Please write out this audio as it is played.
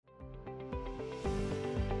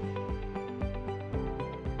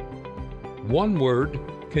One word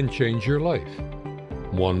can change your life.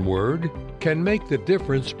 One word can make the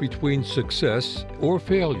difference between success or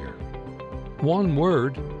failure. One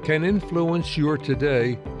word can influence your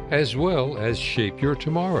today as well as shape your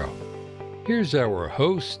tomorrow. Here's our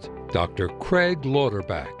host, Dr. Craig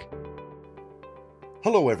Lauterbach.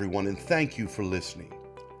 Hello, everyone, and thank you for listening.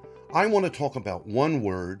 I want to talk about one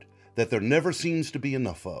word that there never seems to be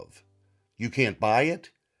enough of. You can't buy it,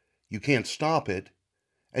 you can't stop it,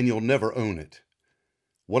 and you'll never own it.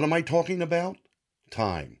 What am I talking about?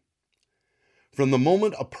 Time. From the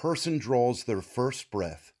moment a person draws their first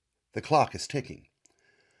breath, the clock is ticking.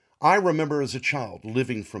 I remember as a child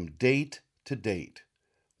living from date to date.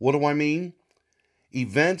 What do I mean?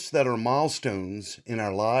 Events that are milestones in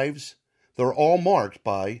our lives, they're all marked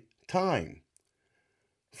by time.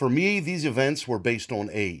 For me, these events were based on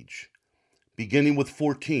age. Beginning with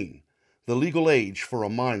 14, the legal age for a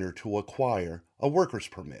minor to acquire a worker's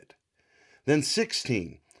permit. Then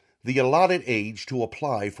 16, the allotted age to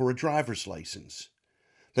apply for a driver's license.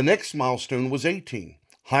 The next milestone was 18,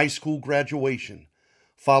 high school graduation,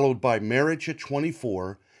 followed by marriage at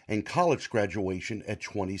 24 and college graduation at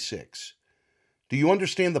 26. Do you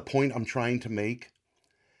understand the point I'm trying to make?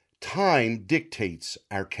 Time dictates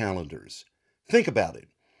our calendars. Think about it.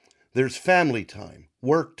 There's family time,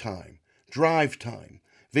 work time, drive time,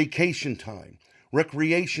 vacation time,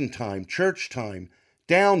 recreation time, church time,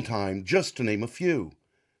 downtime, just to name a few.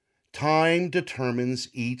 Time determines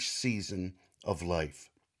each season of life.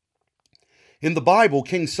 In the Bible,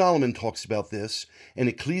 King Solomon talks about this in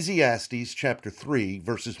Ecclesiastes chapter 3,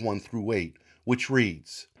 verses 1 through 8, which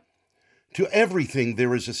reads, "To everything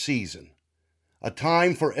there is a season, a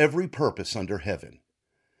time for every purpose under heaven,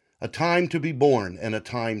 a time to be born and a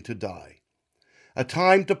time to die, a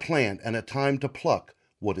time to plant and a time to pluck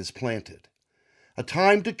what is planted, a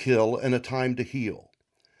time to kill and a time to heal,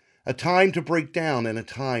 a time to break down and a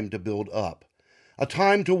time to build up, a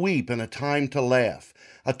time to weep and a time to laugh,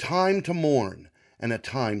 a time to mourn and a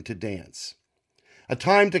time to dance, a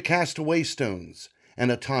time to cast away stones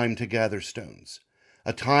and a time to gather stones,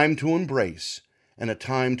 a time to embrace and a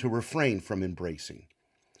time to refrain from embracing,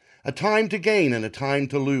 a time to gain and a time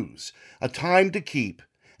to lose, a time to keep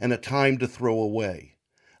and a time to throw away,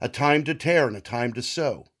 a time to tear and a time to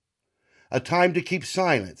sow, a time to keep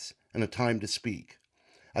silence and a time to speak,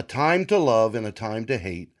 a time to love and a time to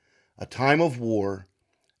hate, a time of war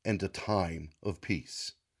and a time of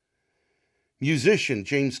peace." Musician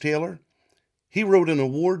James Taylor, he wrote an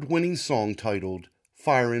award-winning song titled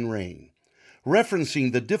Fire and Rain,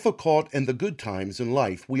 referencing the difficult and the good times in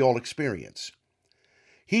life we all experience.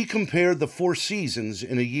 He compared the 4 seasons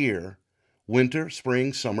in a year, winter,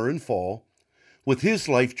 spring, summer, and fall, with his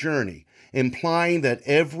life journey, implying that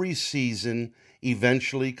every season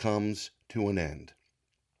eventually comes to an end.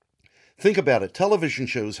 Think about it. Television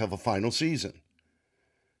shows have a final season.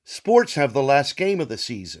 Sports have the last game of the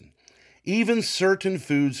season. Even certain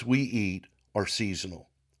foods we eat are seasonal.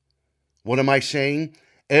 What am I saying?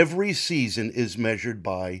 Every season is measured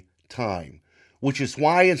by time, which is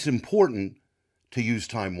why it's important to use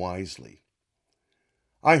time wisely.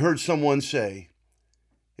 I heard someone say,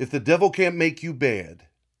 if the devil can't make you bad,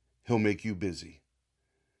 he'll make you busy.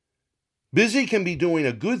 Busy can be doing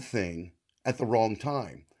a good thing at the wrong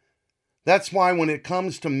time. That's why when it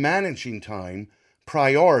comes to managing time,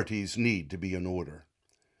 priorities need to be in order.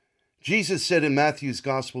 Jesus said in Matthew's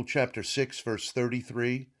Gospel, chapter 6, verse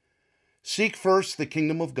 33, "Seek first the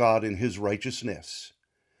kingdom of God and his righteousness,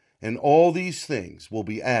 and all these things will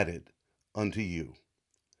be added unto you."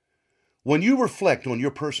 When you reflect on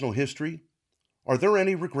your personal history, are there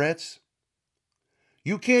any regrets?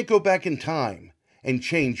 You can't go back in time and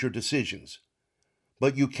change your decisions,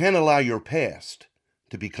 but you can allow your past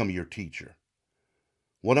to become your teacher.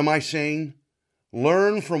 What am I saying?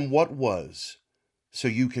 Learn from what was so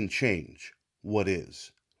you can change what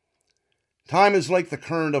is. Time is like the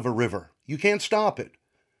current of a river. You can't stop it,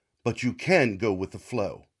 but you can go with the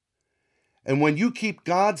flow. And when you keep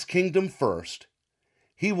God's kingdom first,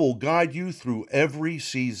 he will guide you through every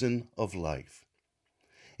season of life.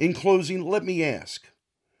 In closing, let me ask,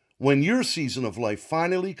 when your season of life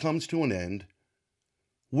finally comes to an end,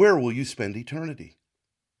 where will you spend eternity?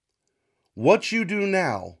 What you do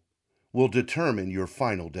now will determine your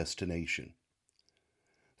final destination.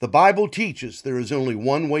 The Bible teaches there is only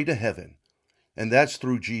one way to heaven, and that's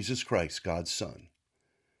through Jesus Christ, God's Son.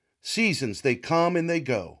 Seasons, they come and they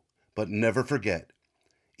go, but never forget,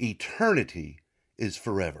 eternity is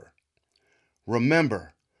forever.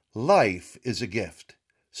 Remember, life is a gift,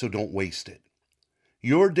 so don't waste it.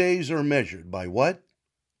 Your days are measured by what?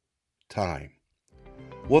 Time.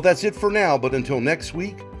 Well, that's it for now, but until next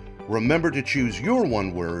week, Remember to choose your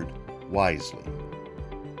one word wisely.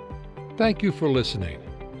 Thank you for listening.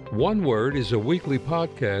 One Word is a weekly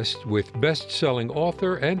podcast with best-selling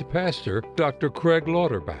author and pastor Dr. Craig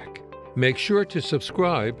Lauterbach. Make sure to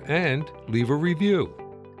subscribe and leave a review.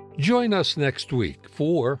 Join us next week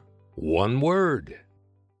for One Word.